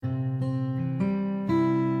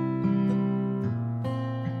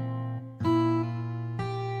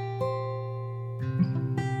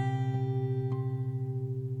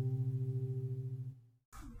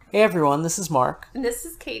Hey everyone, this is Mark, And this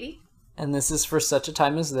is Katie. and this is For Such a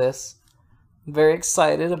Time as This. I'm very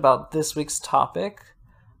excited about this week's topic.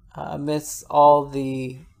 Amidst all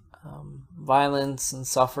the violence and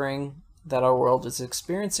suffering that our world is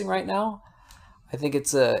experiencing right now, I think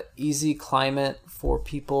it's a easy climate for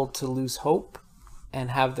people to lose hope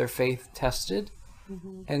and have their faith tested.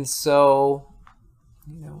 And so,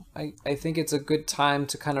 I think it's a good time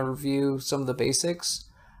to kind of review some of the basics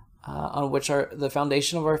on which the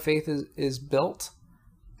foundation of our faith is built,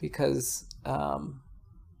 because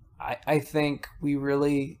I think we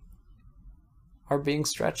really are being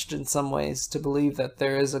stretched in some ways to believe that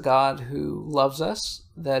there is a God who loves us,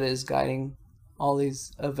 that is guiding all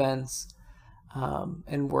these events,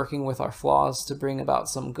 and working with our flaws to bring about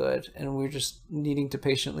some good. And we're just needing to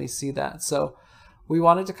patiently see that. So we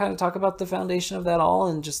wanted to kind of talk about the foundation of that all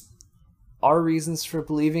and just our reasons for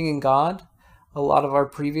believing in God. A lot of our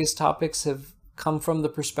previous topics have come from the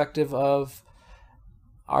perspective of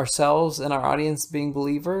ourselves and our audience being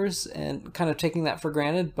believers and kind of taking that for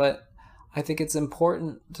granted, but I think it's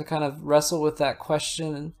important to kind of wrestle with that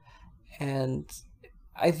question. And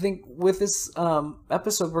I think with this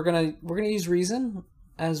episode, we're gonna use reason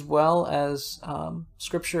as well as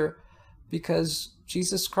scripture, because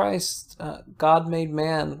Jesus Christ, God made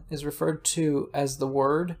man, is referred to as the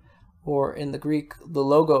Word, or in the Greek, the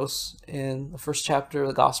Logos, in the first chapter of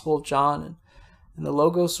the Gospel of John. And the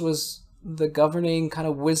Logos was the governing kind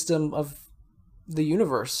of wisdom of the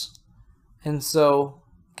universe. And so,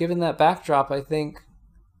 given that backdrop, I think,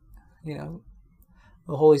 the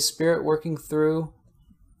Holy Spirit working through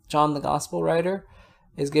John the Gospel writer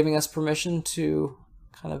is giving us permission to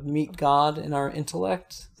kind of meet God in our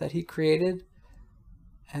intellect that he created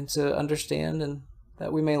and to understand, and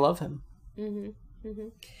that we may love him. Mm-hmm. Mm-hmm.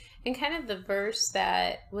 And kind of the verse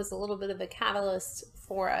that was a little bit of a catalyst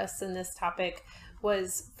for us in this topic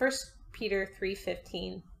was 1 Peter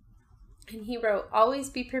 3:15. And he wrote,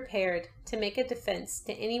 "Always be prepared to make a defense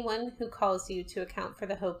to anyone who calls you to account for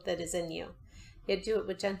the hope that is in you. Yet do it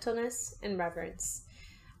with gentleness and reverence."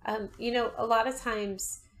 A lot of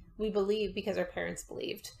times we believe because our parents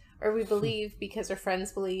believed, or we believe because our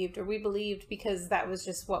friends believed, or we believed because that was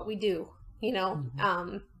just what we do. We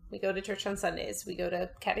go to church on Sundays, we go to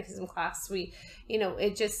catechism class,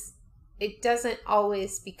 it doesn't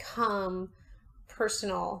always become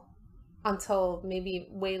personal until maybe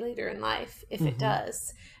way later in life, if it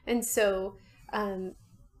does. And so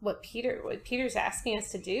what Peter's asking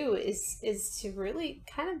us to do is to really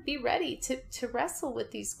kind of be ready to wrestle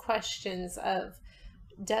with these questions of,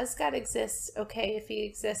 does God exist? Okay, if he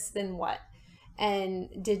exists, then what? And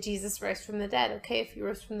did Jesus rise from the dead? Okay, if he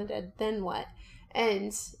rose from the dead, then what?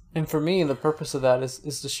 And for me, the purpose of that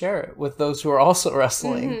is to share it with those who are also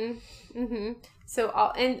wrestling. So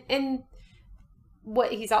and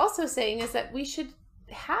what he's also saying is that we should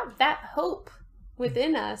have that hope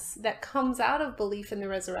within us that comes out of belief in the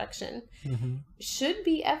resurrection, should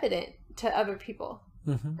be evident to other people.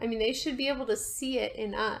 I mean, they should be able to see it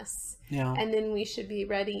in us. Yeah. And then we should be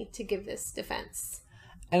ready to give this defense.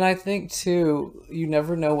 And I think too, you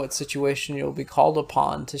never know what situation you'll be called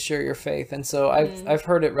upon to share your faith. And so I've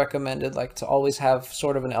heard it recommended, like, to always have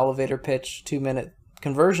sort of an elevator pitch 2-minute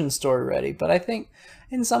conversion story ready. But I think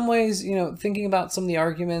in some ways, thinking about some of the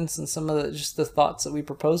arguments and some of just the thoughts that we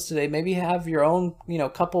propose today, maybe have your own,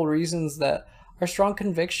 couple reasons that are strong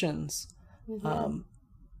convictions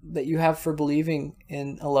that you have for believing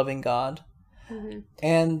in a loving God.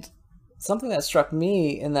 And something that struck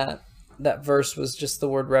me in that verse was just the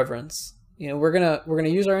word reverence. We're gonna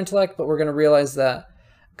use our intellect, but we're gonna realize that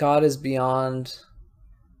God is beyond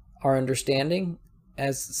our understanding.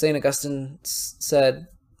 As St. Augustine said,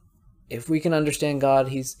 if we can understand God,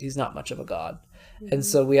 he's not much of a God. And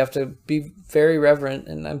so we have to be very reverent.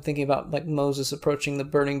 And I'm thinking about, like, Moses approaching the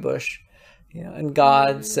burning bush, and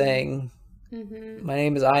God saying, "My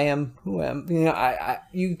name is I am who am."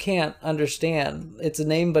 You can't understand. It's a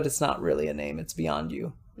name, but it's not really a name. It's beyond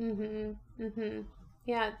you.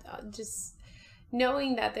 Yeah, just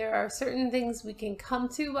knowing that there are certain things we can come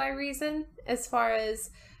to by reason as far as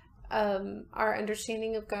our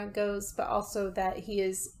understanding of God goes, but also that he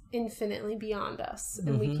is infinitely beyond us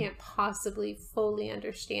and we can't possibly fully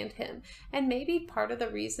understand him. And maybe part of the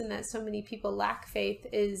reason that so many people lack faith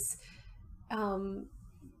is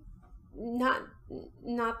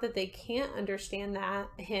not that they can't understand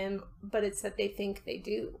him, but it's that they think they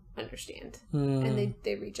do understand, and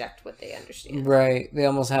they reject what they understand. Right. They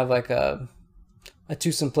almost have like a too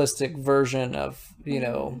simplistic version of,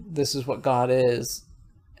 this is what God is.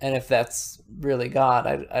 And if that's really God,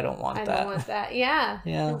 I don't want that. I don't want that. Yeah.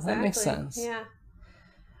 Yeah, exactly. that makes sense. Yeah.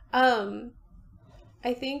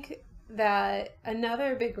 I think that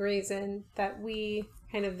another big reason that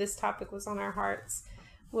this topic was on our hearts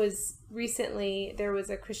was recently there was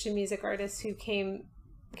a Christian music artist who came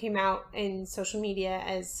out in social media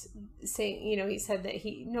as saying, he said that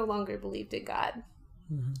he no longer believed in God.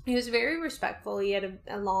 Mm-hmm. He was very respectful. He had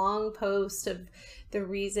a long post of the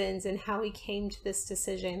reasons and how he came to this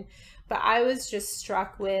decision. But I was just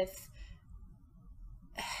struck with,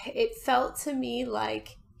 it felt to me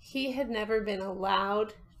like he had never been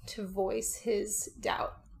allowed to voice his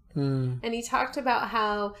doubt. Mm. And he talked about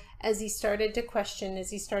how as he started to question, as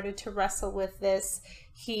he started to wrestle with this,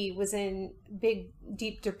 he was in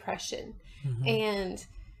deep depression. Mm-hmm. And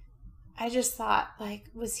I just thought, like,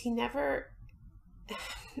 was he never...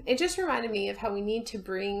 It just reminded me of how we need to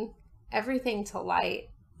bring everything to light.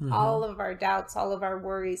 Mm-hmm. All of our doubts, all of our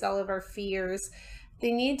worries, all of our fears,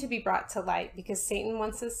 they need to be brought to light because Satan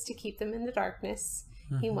wants us to keep them in the darkness.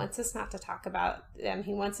 Mm-hmm. He wants us not to talk about them.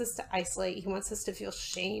 He wants us to isolate. He wants us to feel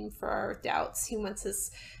shame for our doubts. He wants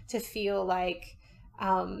us to feel like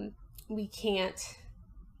we can't,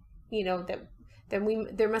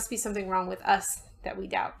 there must be something wrong with us that we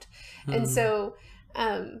doubt. Mm-hmm. And so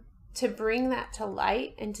to bring that to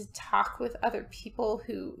light and to talk with other people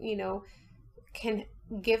who, can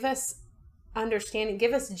give us understanding,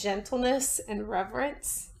 give us gentleness and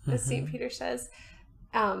reverence, as St. Peter says,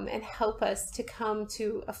 and help us to come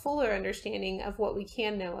to a fuller understanding of what we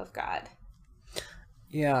can know of God.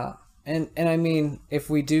 Yeah. And I mean, if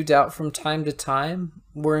we do doubt from time to time,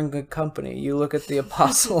 we're in good company. You look at the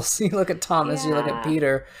apostles, you look at Thomas, you look at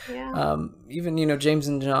Peter, even, James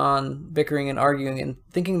and John bickering and arguing and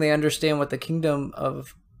thinking they understand what the kingdom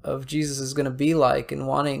of Jesus is going to be like and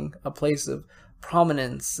wanting a place of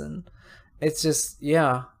prominence. And it's just,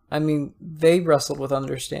 I mean, they wrestled with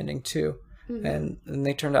understanding too. Mm-hmm. And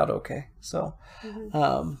they turned out okay. So,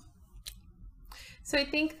 so I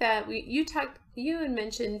think that you had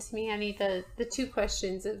mentioned to me, Annie, the two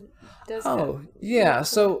questions of does God... yeah.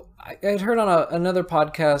 So I had heard on another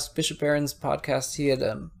podcast, Bishop Aaron's podcast, he had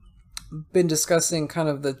been discussing kind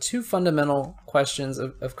of the two fundamental questions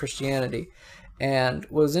of Christianity. And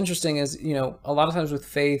what was interesting is, a lot of times with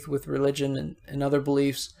faith, with religion and other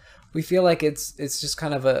beliefs, we feel like it's just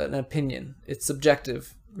kind of an opinion. It's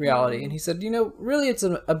subjective reality. Mm-hmm. And he said, really it's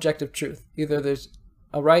an objective truth. Either there is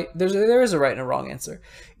a right and a wrong answer.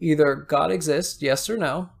 Either God exists, yes or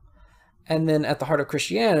no. And then at the heart of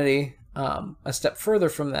Christianity, a step further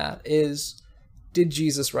from that is, did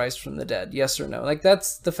Jesus rise from the dead? Yes or no? Like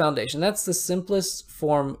that's the foundation. That's the simplest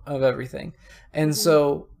form of everything. And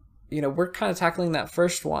so, we're kind of tackling that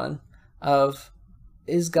first one of,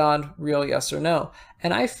 is God real? Yes or no?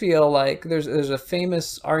 And I feel like there's a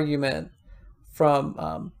famous argument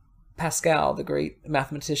from Pascal, the great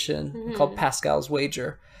mathematician, called Pascal's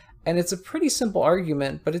Wager. And it's a pretty simple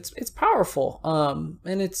argument, but it's powerful.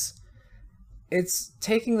 And it's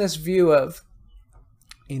taking this view of,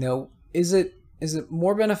 is it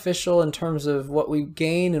more beneficial in terms of what we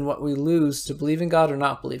gain and what we lose to believe in God or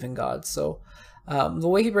not believe in God? So the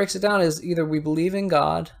way he breaks it down is either we believe in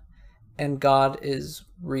God and God is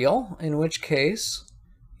real, in which case,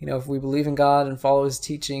 if we believe in God and follow his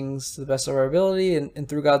teachings to the best of our ability and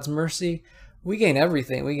through God's mercy, we gain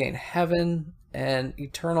everything. We gain heaven and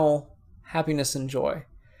eternal happiness and joy.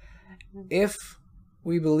 If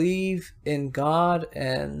we believe in God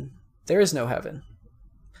and there is no heaven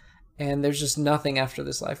and there's just nothing after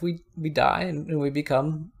this life, we die and we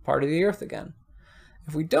become part of the earth again.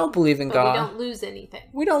 If we don't believe in God, we don't lose anything.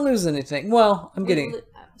 We don't lose anything. Well, I'm getting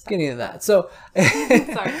to that. So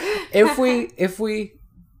sorry. if we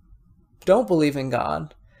don't believe in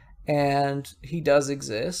God and he does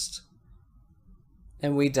exist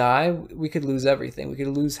and we die, we could lose everything. We could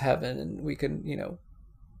lose heaven and we could,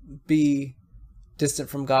 be distant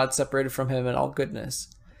from God, separated from him and all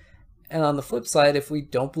goodness. And on the flip side, if we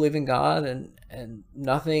don't believe in God and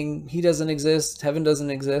nothing, he doesn't exist, heaven doesn't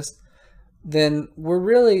exist, then we're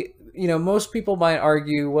really, most people might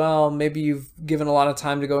argue, well, maybe you've given a lot of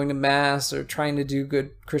time to going to mass or trying to do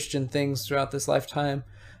good Christian things throughout this lifetime.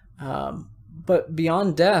 But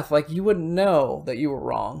beyond death, like, you wouldn't know that you were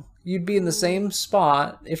wrong. You'd be in the same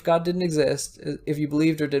spot if God didn't exist, if you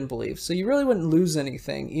believed or didn't believe. So you really wouldn't lose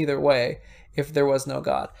anything either way if there was no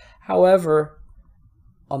God. However,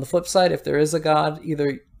 on the flip side, if there is a God,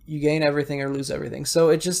 either you gain everything or lose everything. So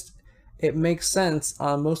it makes sense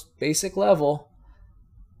on a most basic level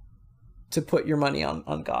to put your money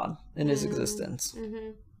on God and his existence.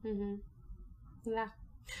 Yeah.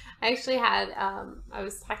 I actually had,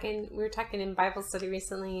 we were talking in Bible study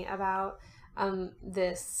recently about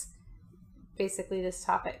this basically this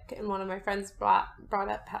topic, and one of my friends brought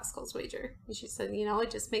up Pascal's wager, and she said,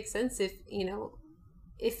 it just makes sense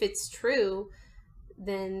if it's true,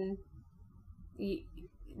 then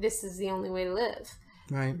this is the only way to live,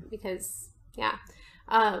 right? Because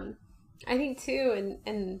I think too,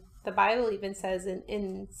 and the Bible even says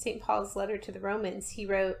in St. Paul's letter to the Romans, he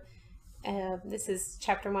wrote, this is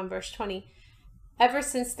chapter 1 verse 20, ever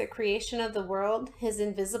since the creation of the world, his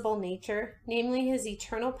invisible nature, namely his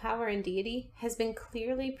eternal power and deity, has been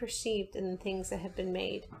clearly perceived in the things that have been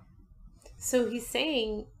made. So he's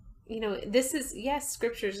saying, this is, yes,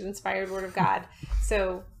 Scripture's inspired word of God.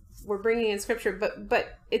 So we're bringing in Scripture,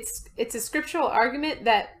 but it's a scriptural argument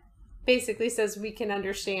that basically says we can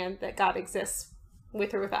understand that God exists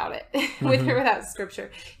with or without it, with or without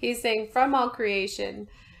Scripture. He's saying from all creation,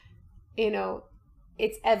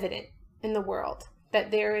 it's evident in the world that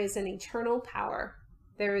there is an eternal power,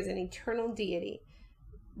 there is an eternal deity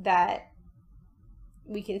that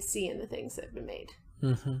we can see in the things that have been made.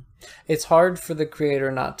 Mm-hmm. It's hard for the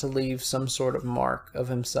Creator not to leave some sort of mark of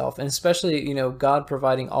himself, and especially, God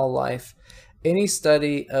providing all life. Any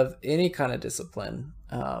study of any kind of discipline,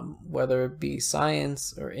 whether it be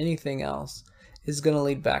science or anything else, is going to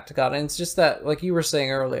lead back to God. And it's just that, like you were saying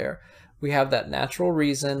earlier, we have that natural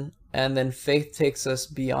reason, and then faith takes us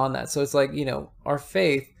beyond that. So it's like, our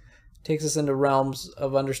faith takes us into realms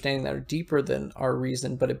of understanding that are deeper than our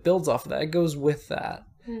reason, but it builds off of that. It goes with that.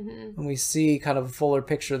 Mm-hmm. And we see kind of a fuller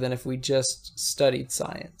picture than if we just studied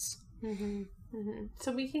science. Mm-hmm. Mm-hmm.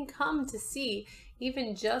 So we can come to see,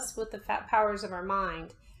 even just with the powers of our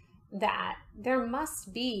mind, that there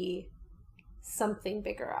must be something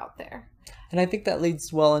bigger out there. And I think that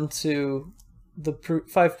leads well into the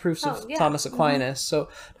 5 proofs of Thomas Aquinas. Mm-hmm. So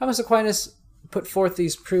Thomas Aquinas put forth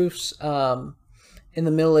these proofs in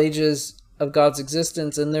the Middle Ages of God's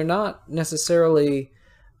existence, and they're not necessarily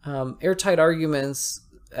airtight arguments,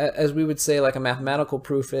 as we would say like a mathematical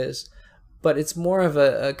proof is, but it's more of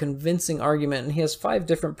a convincing argument. And he has 5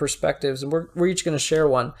 different perspectives, and we're each going to share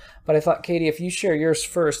one. But I thought, Katie, if you share yours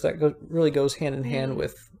first, that really goes hand in hand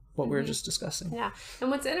with what we were just discussing. Yeah.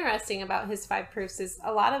 And what's interesting about his 5 proofs is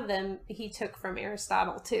a lot of them he took from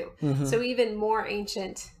Aristotle too. Mm-hmm. So even more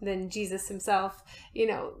ancient than Jesus himself,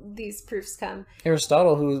 these proofs come.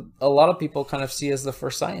 Aristotle, who a lot of people kind of see as the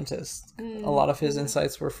first scientist. Mm-hmm. A lot of his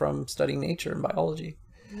insights were from studying nature and biology.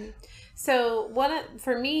 Mm-hmm. So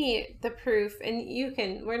for me, the proof, and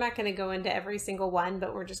we're not going to go into every single one,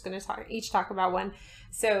 but we're just going to each talk about one.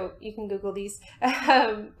 So you can Google these.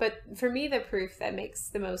 But for me, the proof that makes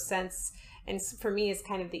the most sense, and for me is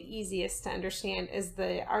kind of the easiest to understand, is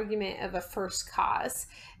the argument of a first cause.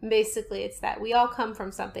 And basically, it's that we all come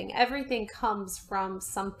from something. Everything comes from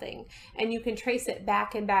something. And you can trace it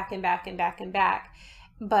back and back and back and back and back.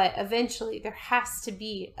 But eventually, there has to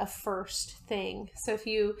be a first thing. So if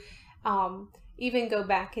you even go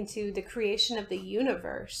back into the creation of the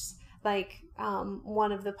universe, like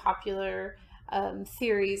one of the popular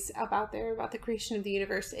theories about the creation of the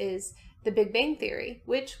universe is the Big Bang Theory,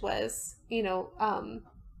 which was,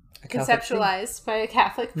 conceptualized by a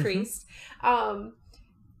Catholic priest.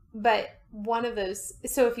 But one of those,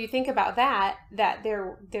 so if you think about that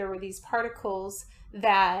there were these particles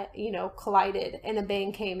that, collided and a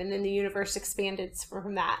bang came, and then the universe expanded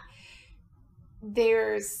from that.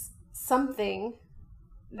 There's something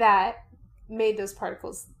that made those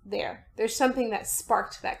particles there. There's something that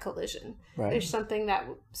sparked that collision. Right. There's something that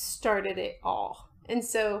started it all. And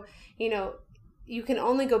so, you can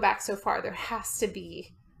only go back so far. There has to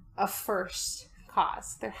be a first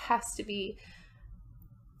cause. There has to be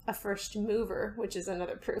a first mover, which is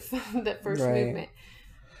another proof of the first movement.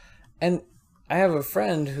 And I have a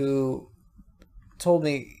friend who told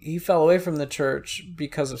me he fell away from the church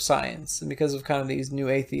because of science and because of kind of these new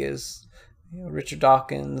atheists, Richard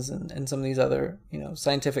Dawkins and some of these other,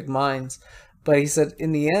 scientific minds. But he said,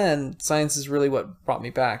 in the end, science is really what brought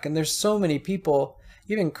me back. And there's so many people,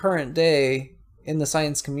 even current day, in the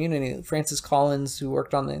science community. Francis Collins, who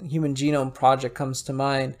worked on the Human Genome Project, comes to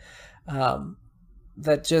mind,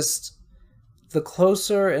 that just the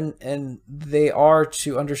closer and they are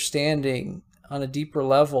to understanding on a deeper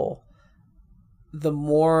level, the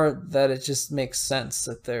more that it just makes sense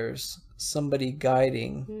that there's somebody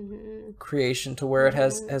guiding creation to where it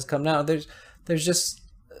has come now. There's just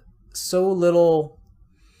so little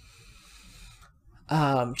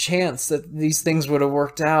chance that these things would have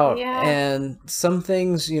worked out. Yeah. And some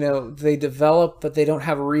things, they develop, but they don't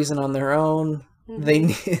have a reason on their own.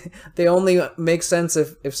 They only make sense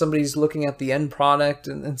if somebody's looking at the end product,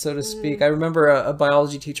 and so to speak. I remember a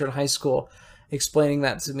biology teacher in high school explaining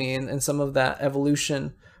that to me, and some of that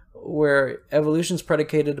evolution, where evolution's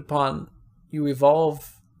predicated upon, you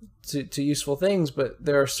evolve to useful things, but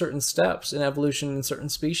there are certain steps in evolution in certain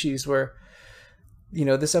species where, you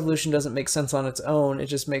know, this evolution doesn't make sense on its own. It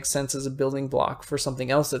just makes sense as a building block for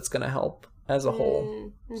something else that's going to help as a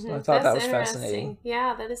whole. Mm-hmm. So I thought that was interesting. fascinating.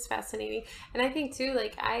 Yeah, that is fascinating. And I think too,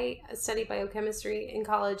 like, I studied biochemistry in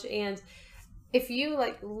college, and if you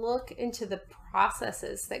like look into the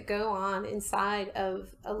processes that go on inside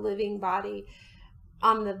of a living body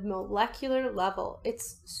on the molecular level,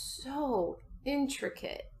 it's so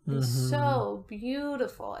intricate. It's so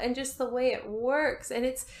beautiful, and just the way it works, and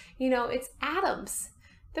it's, you know, it's atoms.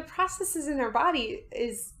 The processes in our body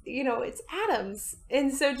is, you know, it's atoms.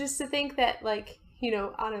 And so just to think that, like, you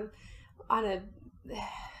know, on a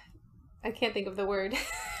I can't think of the word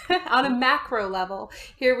on a macro level,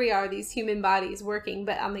 here we are, these human bodies working,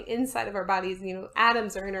 but on the inside of our bodies, you know,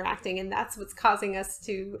 atoms are interacting, and that's what's causing us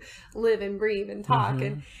to live and breathe and talk.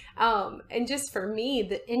 And just for me,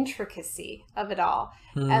 the intricacy of it all,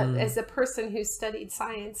 as a person who studied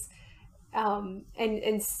science,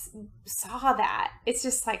 and saw that, it's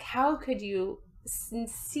just like, how could you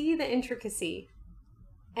see the intricacy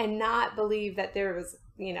and not believe that there was,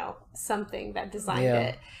 you know, something that designed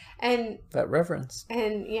it? And that reverence.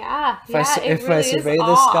 And if I survey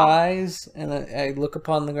the skies and I look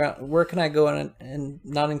upon the ground, where can I go and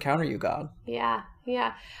not encounter you, God? Yeah.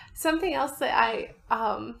 Something else that I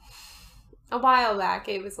a while back,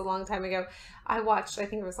 it was a long time ago, I watched, I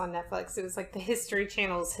think it was on Netflix, it was like the History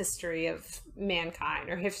Channel's history of mankind,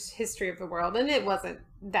 or history of the world, and it wasn't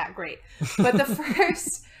that great. But the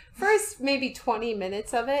first maybe 20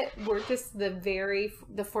 minutes of it were just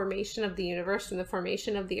the formation of the universe and the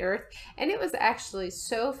formation of the earth. And it was actually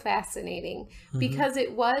so fascinating because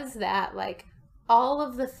it was that, like, all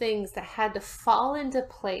of the things that had to fall into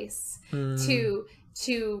place to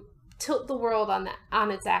tilt the world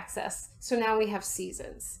on its axis. So now we have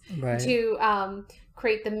seasons, right, to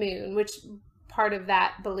create the moon, which part of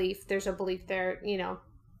that belief, there's a belief there, you know,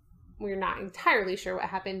 we're not entirely sure what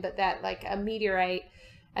happened, but that, like, a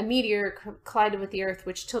meteor collided with the earth,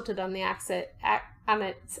 which tilted on the on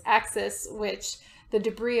its axis, which the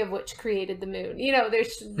debris of which created the moon. You know,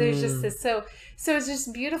 there's just this, so it's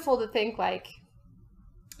just beautiful to think, like,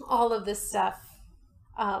 all of this stuff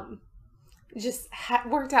just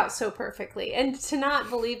worked out so perfectly, and to not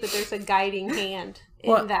believe that there's a guiding hand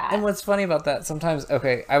in that. And what's funny about that, sometimes,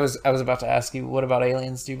 okay, I was about to ask you, what about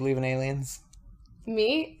aliens? Do you believe in aliens?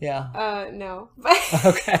 Me? Yeah. No.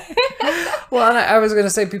 Okay. Well, and I was going to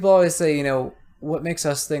say, people always say, you know, what makes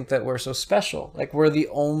us think that we're so special? Like, we're the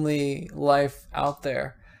only life out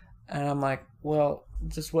there. And I'm like, well,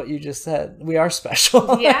 just what you just said. We are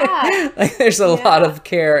special. Yeah. Like, there's a lot of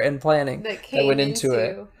care and planning that went into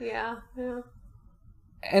it. Yeah.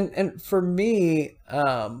 And for me,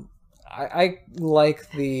 I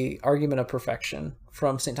like the argument of perfection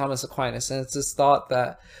from St. Thomas Aquinas. And it's this thought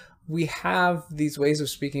that we have these ways of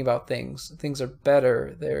speaking about things. Things are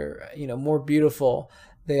better. They're, you know, more beautiful.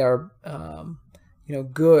 They are, you know,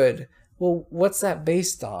 good. Well, what's that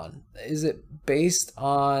based on? Is it based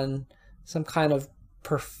on some kind of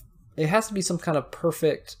it has to be some kind of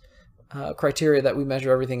perfect criteria that we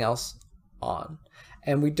measure everything else on.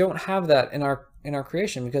 And we don't have that in our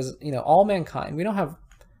creation, because, you know, all mankind, we don't have,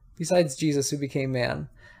 besides Jesus who became man,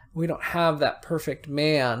 we don't have that perfect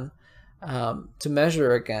man to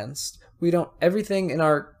measure against. Everything in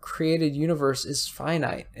our created universe is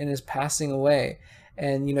finite and is passing away.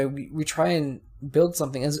 And, you know, we try and build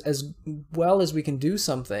something as well as we can do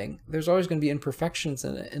something. There's always going to be imperfections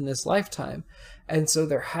in it in this lifetime. And so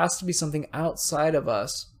there has to be something outside of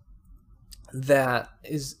us that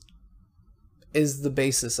is the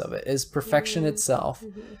basis of it, is perfection itself.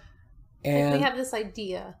 And like, we have this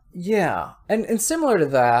idea. Yeah. And similar to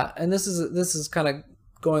that, and this is kind of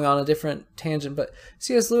going on a different tangent, but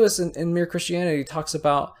C.S. Lewis in Mere Christianity talks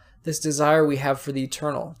about this desire we have for the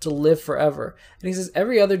eternal, to live forever. And he says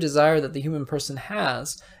every other desire that the human person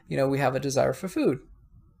has, you know, we have a desire for food,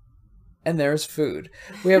 and there's food.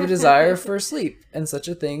 We have a desire for sleep, and such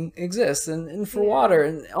a thing exists, and for water,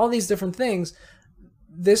 and all these different things.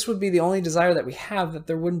 This would be the only desire that we have, that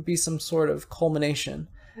there wouldn't be some sort of culmination.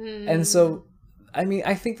 And so, I mean,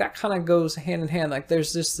 I think that kind of goes hand in hand. Like,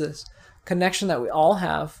 there's just this connection that we all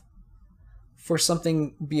have for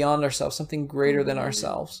something beyond ourselves, something greater than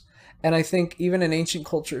ourselves. And I think even in ancient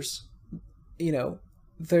cultures, you know,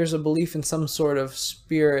 there's a belief in some sort of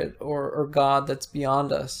spirit or God that's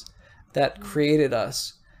beyond us, that created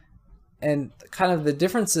us. And kind of the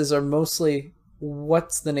differences are mostly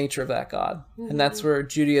what's the nature of that God? And that's where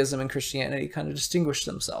Judaism and Christianity kind of distinguish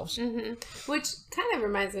themselves. Which kind of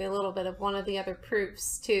reminds me a little bit of one of the other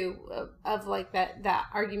proofs too of like that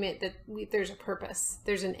argument that there's a purpose,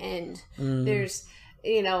 there's an end, there's,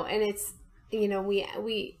 you know, and it's, you know,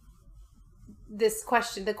 we this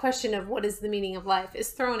question, the question of what is the meaning of life,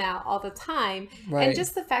 is thrown out all the time. Right. And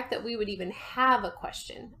just the fact that we would even have a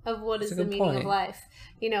question of what is the meaning of life,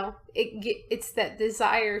 you know, it's that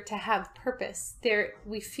desire to have purpose. There,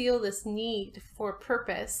 we feel this need for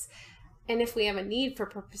purpose. And if we have a need for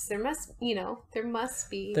purpose, there must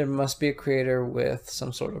be a creator with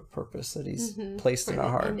some sort of purpose that he's placed in our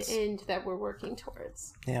hearts. An end that we're working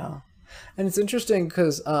towards. Yeah. And it's interesting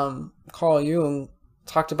because Carl Jung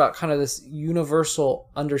talked about kind of this universal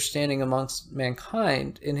understanding amongst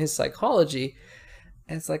mankind in his psychology.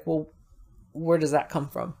 And it's like, well, where does that come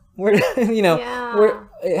from? Where, you know, where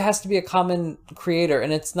it has to be a common creator,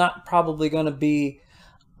 and it's not probably going to be,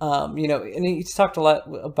 you know, and he talked a lot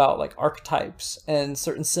about like archetypes and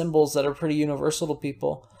certain symbols that are pretty universal to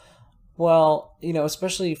people. Well, you know,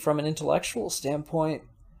 especially from an intellectual standpoint,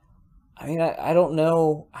 I mean, I don't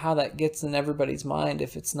know how that gets in everybody's mind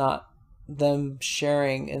if it's not them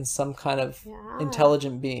sharing in some kind of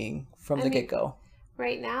intelligent being from the get-go.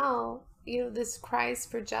 Right now, you know, this cries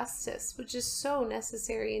for justice, which is so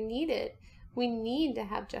necessary and needed. We need to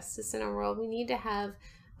have justice in our world. We need to have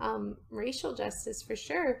racial justice for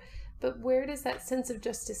sure. But where does that sense of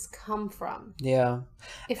justice come from? Yeah.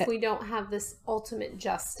 If we don't have this ultimate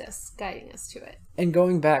justice guiding us to it. And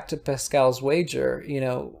going back to Pascal's wager, you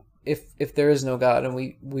know, if there is no God and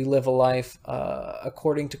we live a life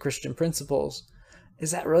according to Christian principles,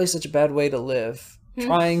 is that really such a bad way to live?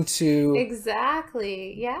 Trying to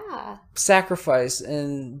sacrifice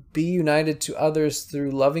and be united to others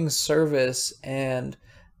through loving service and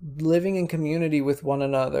living in community with one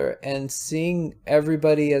another and seeing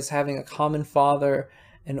everybody as having a common father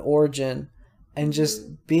and origin, and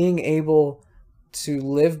just being able to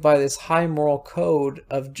live by this high moral code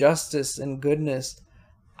of justice and goodness.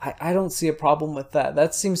 I don't see a problem with that.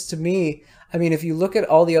 That seems to me, I mean, if you look at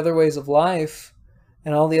all the other ways of life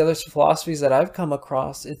and all the other philosophies that I've come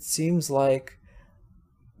across, it seems like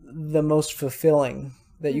the most fulfilling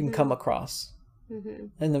that you can come across,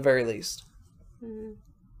 in the very least.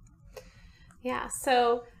 Yeah,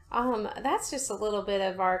 so that's just a little bit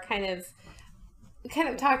of our kind of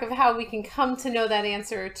talk of how we can come to know that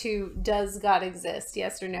answer to, does God exist,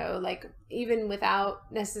 yes or no? Like, even without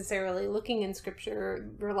necessarily looking in scripture,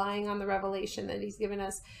 relying on the revelation that he's given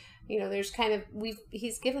us, you know, there's kind of,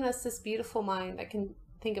 he's given us this beautiful mind that can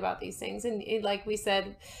think about these things. And like we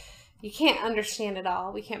said, you can't understand it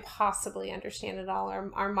all. We can't possibly understand it all.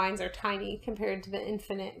 Our minds are tiny compared to the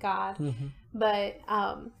infinite God. But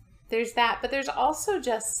there's that, but there's also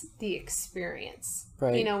just the experience.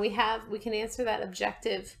 Right. You know, we can answer that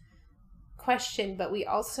objective question, but we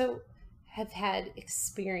also have had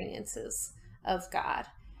experiences of God.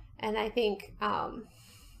 And I think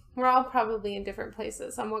we're all probably in different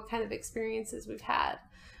places on what kind of experiences we've had.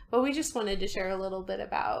 But we just wanted to share a little bit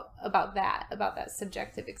about that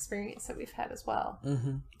subjective experience that we've had as well.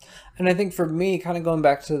 And I think for me, kind of going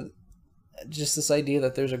back to just this idea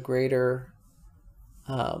that there's a greater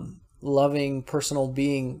loving personal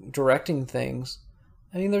being directing things.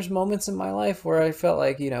 I mean, there's moments in my life where I felt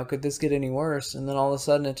like, you know, could this get any worse? And then all of a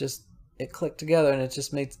sudden it clicked together, and it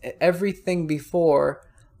just made everything before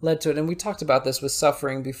led to it. And we talked about this with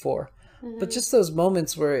suffering before, but just those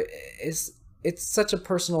moments where it's such a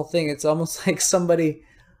personal thing. It's almost like somebody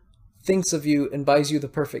thinks of you and buys you the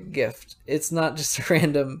perfect gift. It's not just a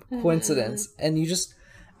random coincidence. And you just,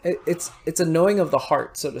 it's a knowing of the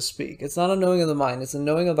heart, so to speak. It's not a knowing of the mind. It's a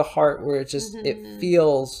knowing of the heart where it just, it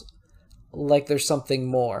feels like there's something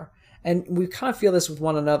more. And we kind of feel this with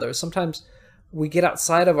one another. Sometimes we get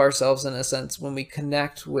outside of ourselves, in a sense, when we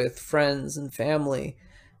connect with friends and family,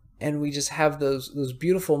 and we just have those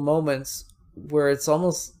beautiful moments where it's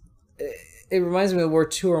almost, it reminds me of where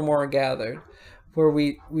two or more are gathered, where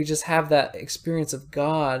we just have that experience of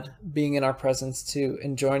God being in our presence too,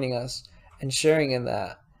 and joining us and sharing in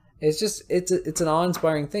that. It's just, it's an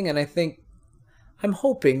awe-inspiring thing. And I'm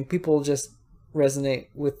hoping people just resonate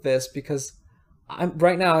with this, because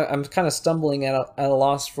right now I'm kind of stumbling at a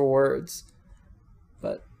loss for words,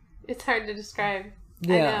 but it's hard to describe.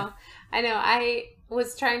 Yeah. I know. I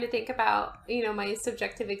was trying to think about, you know, my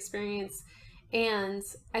subjective experience, and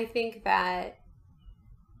I think that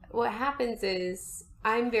what happens is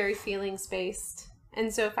I'm very feelings based.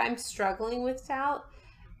 And so if I'm struggling with doubt,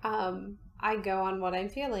 I go on what I'm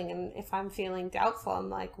feeling. And if I'm feeling doubtful, I'm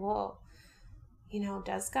like, well, you know,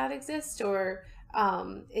 does God exist? Or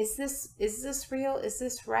is this real? Is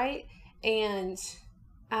this right? And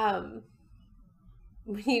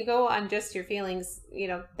when you go on just your feelings,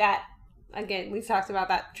 that, again, we've talked about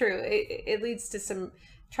that, true. It leads to some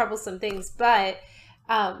troublesome things, but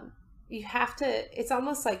you have to, it's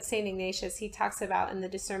almost like St. Ignatius, he talks about in the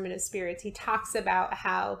Discernment of Spirits, he talks about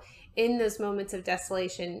how in those moments of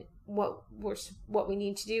desolation, what we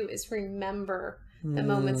need to do is remember the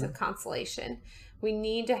moments of consolation. We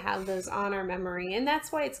need to have those on our memory. And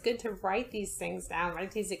that's why it's good to write these things down,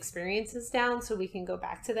 write these experiences down so we can go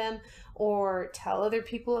back to them or tell other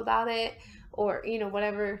people about it or,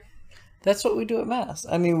 whatever. That's what we do at Mass.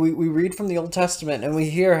 I mean, we read from the Old Testament and we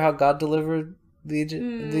hear how God delivered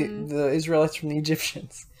the Israelites from the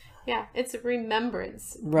Egyptians. Yeah, it's a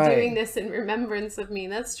remembrance. Right. Doing this in remembrance of me.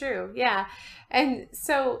 That's true. Yeah. And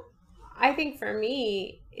so I think for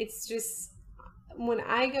me, it's just, when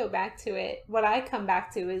I go back to it, what I come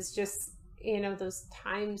back to is just, those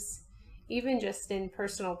times, even just in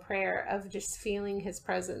personal prayer, of just feeling his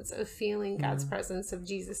presence, of feeling God's presence, of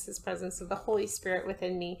Jesus' presence, of the Holy Spirit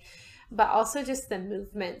within me, but also just the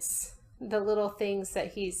movements, the little things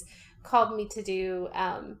that he's called me to do,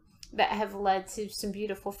 that have led to some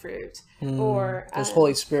beautiful fruit. Or those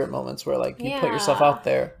Holy Spirit moments where you put yourself out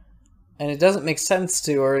there and it doesn't make sense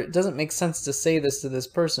to, or it doesn't make sense to say this to this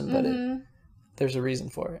person, but there's a reason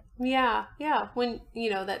for it. Yeah. When,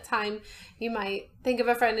 that time you might think of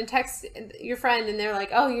a friend and text your friend and they're like,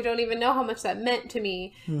 oh, you don't even know how much that meant to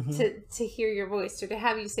me to hear your voice or to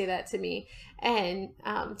have you say that to me, and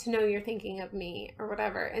to know you're thinking of me or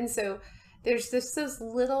whatever. And so there's just those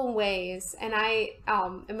little ways, and I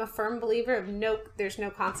am a firm believer of there's no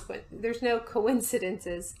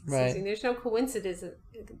coincidences. Right. There's no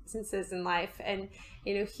coincidences in life, and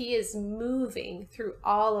he is moving through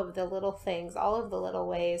all of the little things, all of the little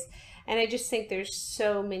ways, and I just think there's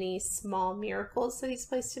so many small miracles that he's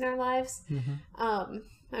placed in our lives. I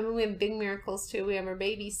mean, we have big miracles too. We have our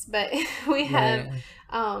babies, but we have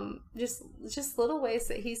just little ways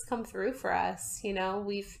that he's come through for us.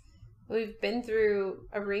 We've been through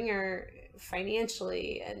a ringer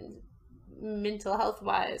financially and mental health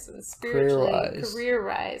wise and spiritually, career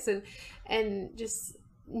wise, and just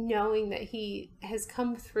knowing that he has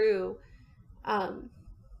come through. And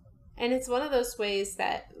it's one of those ways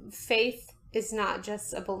that faith is not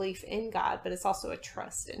just a belief in God, but it's also a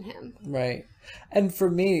trust in him. Right. And for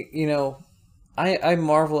me, I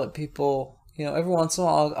marvel at people, every once in a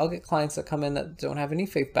while I'll get clients that come in that don't have any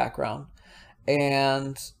faith background,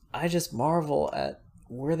 and I just marvel at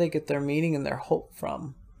where they get their meaning and their hope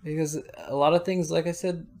from. Because a lot of things, like I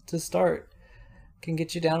said to start, can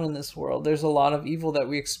get you down in this world. There's a lot of evil that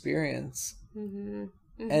we experience.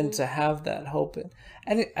 And to have that hope.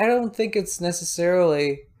 And I don't think it's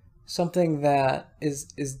necessarily something that is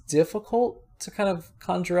difficult to kind of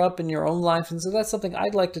conjure up in your own life. And so that's something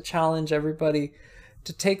I'd like to challenge everybody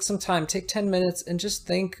to take some time, take 10 minutes and just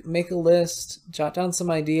think, make a list, jot down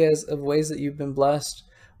some ideas of ways that you've been blessed,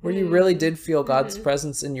 where you really did feel God's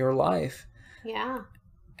presence in your life. Yeah.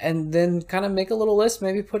 And then kind of make a little list,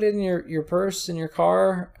 maybe put it in your purse, in your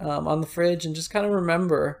car, on the fridge, and just kind of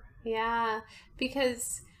remember. Yeah.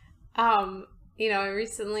 Because,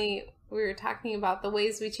 recently we were talking about the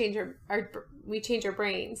ways we change our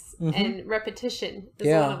brains, and repetition is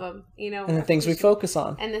one of them, and the things we focus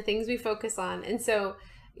on. And so,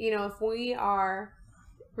 if we are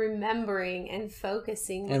remembering and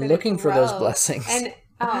focusing and looking for those blessings, and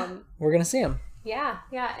we're going to see them. Yeah.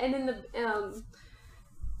 And in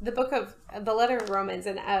the book of the letter of Romans,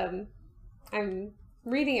 and I'm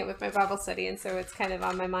reading it with my Bible study, and so it's kind of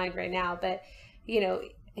on my mind right now, but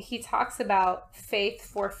he talks about faith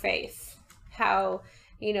for faith, how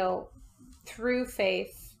through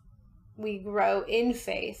faith we grow in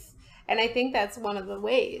faith. And I think that's one of the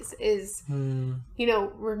ways is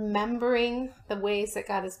remembering the ways that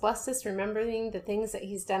God has blessed us, remembering the things that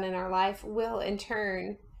he's done in our life will in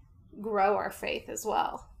turn grow our faith as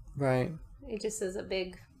well. Right. It just is a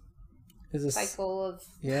big cycle of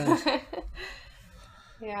yeah.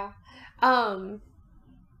 Yeah.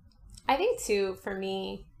 I think too, for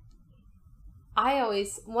me,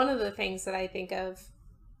 one of the things that I think of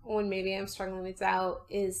when maybe I'm struggling with doubt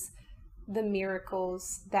is the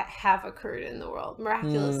miracles that have occurred in the world,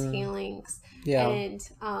 miraculous healings, and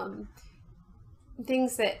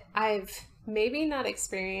things that I've maybe not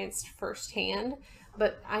experienced firsthand,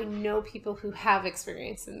 but I know people who have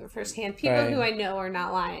experienced them firsthand, people who I know are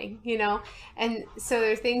not lying, and so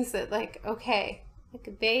there are things that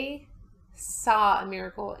they saw a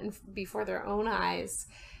miracle before their own eyes,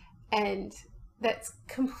 and that's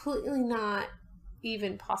completely not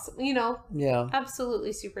even possible, you know, Yeah.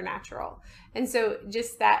 absolutely supernatural. And so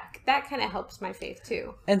just that kind of helps my faith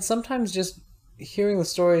too. And sometimes just hearing the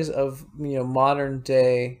stories of, you know, modern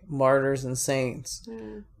day martyrs and saints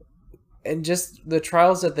and just the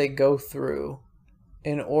trials that they go through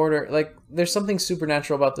in order, like, there's something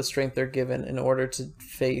supernatural about the strength they're given in order to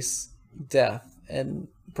face death and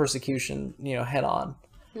persecution, you know, head on.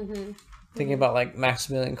 Thinking about like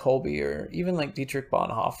Maximilian Kolbe or even like Dietrich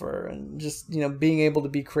Bonhoeffer, and just, you know, being able to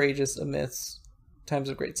be courageous amidst times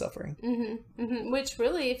of great suffering. Which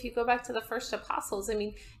really, if you go back to the first apostles, I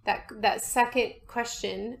mean, that second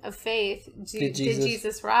question of faith, did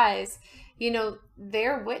Jesus rise? You know,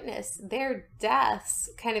 their witness, their deaths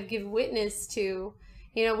kind of give witness to,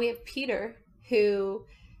 you know, we have Peter who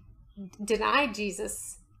denied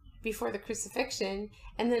Jesus before the crucifixion,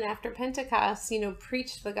 and then after Pentecost, you know,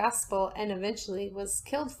 preached the gospel and eventually was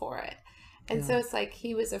killed for it. And so it's like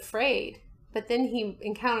he was afraid, but then he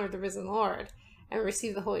encountered the risen Lord and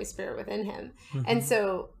received the Holy Spirit within him. And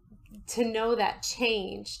so to know that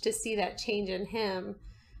change, to see that change in him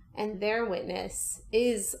and their witness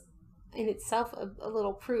is in itself a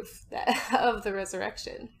little proof that of the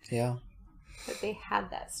resurrection. Yeah. That they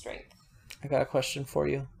had that strength. I got a question for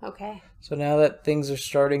you. Okay. So now that things are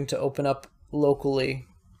starting to open up locally,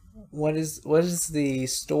 what is the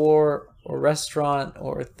store or restaurant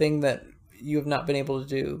or thing that you have not been able to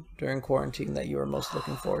do during quarantine that you are most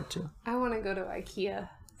looking forward to? I want to go to IKEA.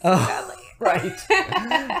 Oh, right.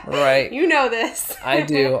 Right. You know this. I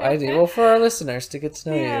do. Well, for our listeners to get to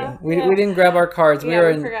know you. We didn't grab our cards. We are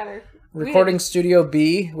in recording Studio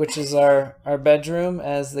B, which is our bedroom,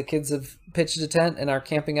 as the kids have pitched a tent and are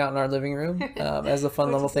camping out in our living room as a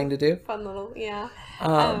fun little thing to do. Fun little, yeah.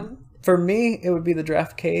 For me, it would be the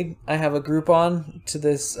Draftcade. I have a Groupon to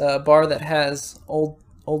this bar that has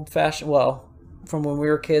old-fashioned, well, from when we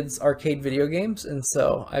were kids, arcade video games. And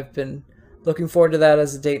so I've been looking forward to that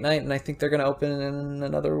as a date night. And I think they're going to open in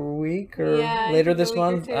another week or later this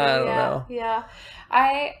month. I don't know. Yeah.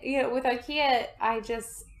 You know, with IKEA,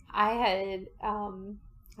 I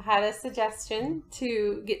had a suggestion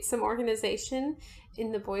to get some organization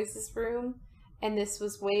in the boys' room, and this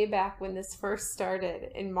was way back when this first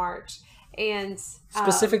started in March, and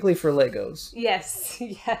specifically for Legos. Yes,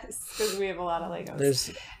 because we have a lot of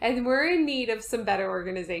Legos, and we're in need of some better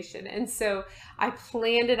organization. And so I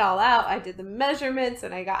planned it all out. I did the measurements,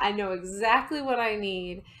 and I know exactly what I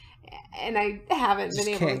need. And I haven't been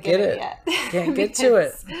able to get it yet. Can't get to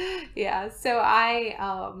it. Yeah, so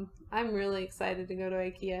I'm really excited to go to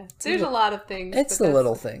IKEA. There's a lot of things. It's the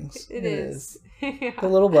little things. It is. Yeah. The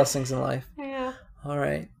little blessings in life. Yeah. All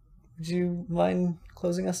right. Would you mind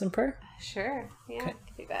closing us in prayer? Sure. Yeah, okay. I can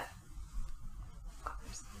do that.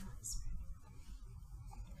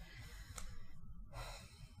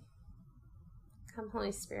 Come,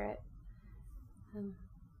 Holy Spirit.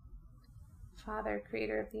 Father,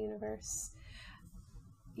 creator of the universe,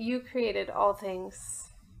 you created all things.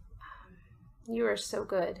 You are so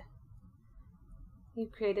good. You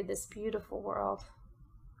created this beautiful world.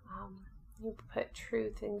 You put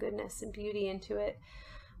truth and goodness and beauty into it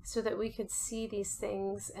so that we could see these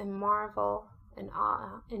things and marvel and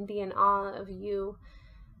awe and be in awe of you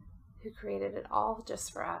who created it all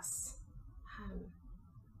just for us.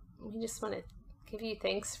 We just want to give you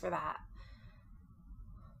thanks for that.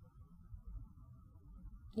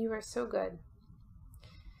 You are so good.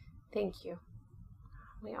 Thank you.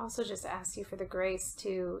 We also just ask you for the grace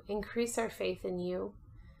to increase our faith in you,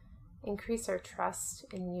 increase our trust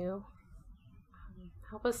in you.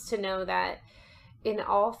 Help us to know that in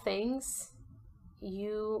all things,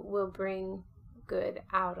 you will bring good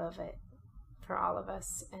out of it for all of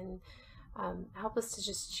us. And help us to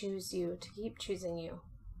just choose you, to keep choosing you.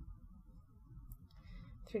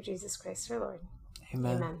 Through Jesus Christ our Lord.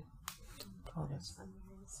 Amen. Amen. Oh,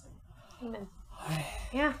 Amen.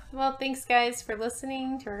 Yeah, well, thanks guys for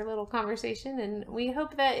listening to our little conversation, and we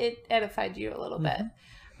hope that it edified you a little bit.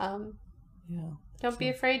 Don't be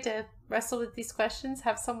afraid to wrestle with these questions,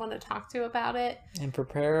 have someone to talk to about it, and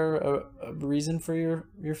prepare a reason for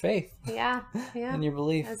your faith. Yeah and your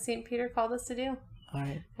belief, as St. Peter called us to do. All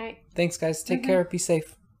right, thanks guys, take care, be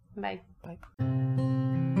safe. Bye.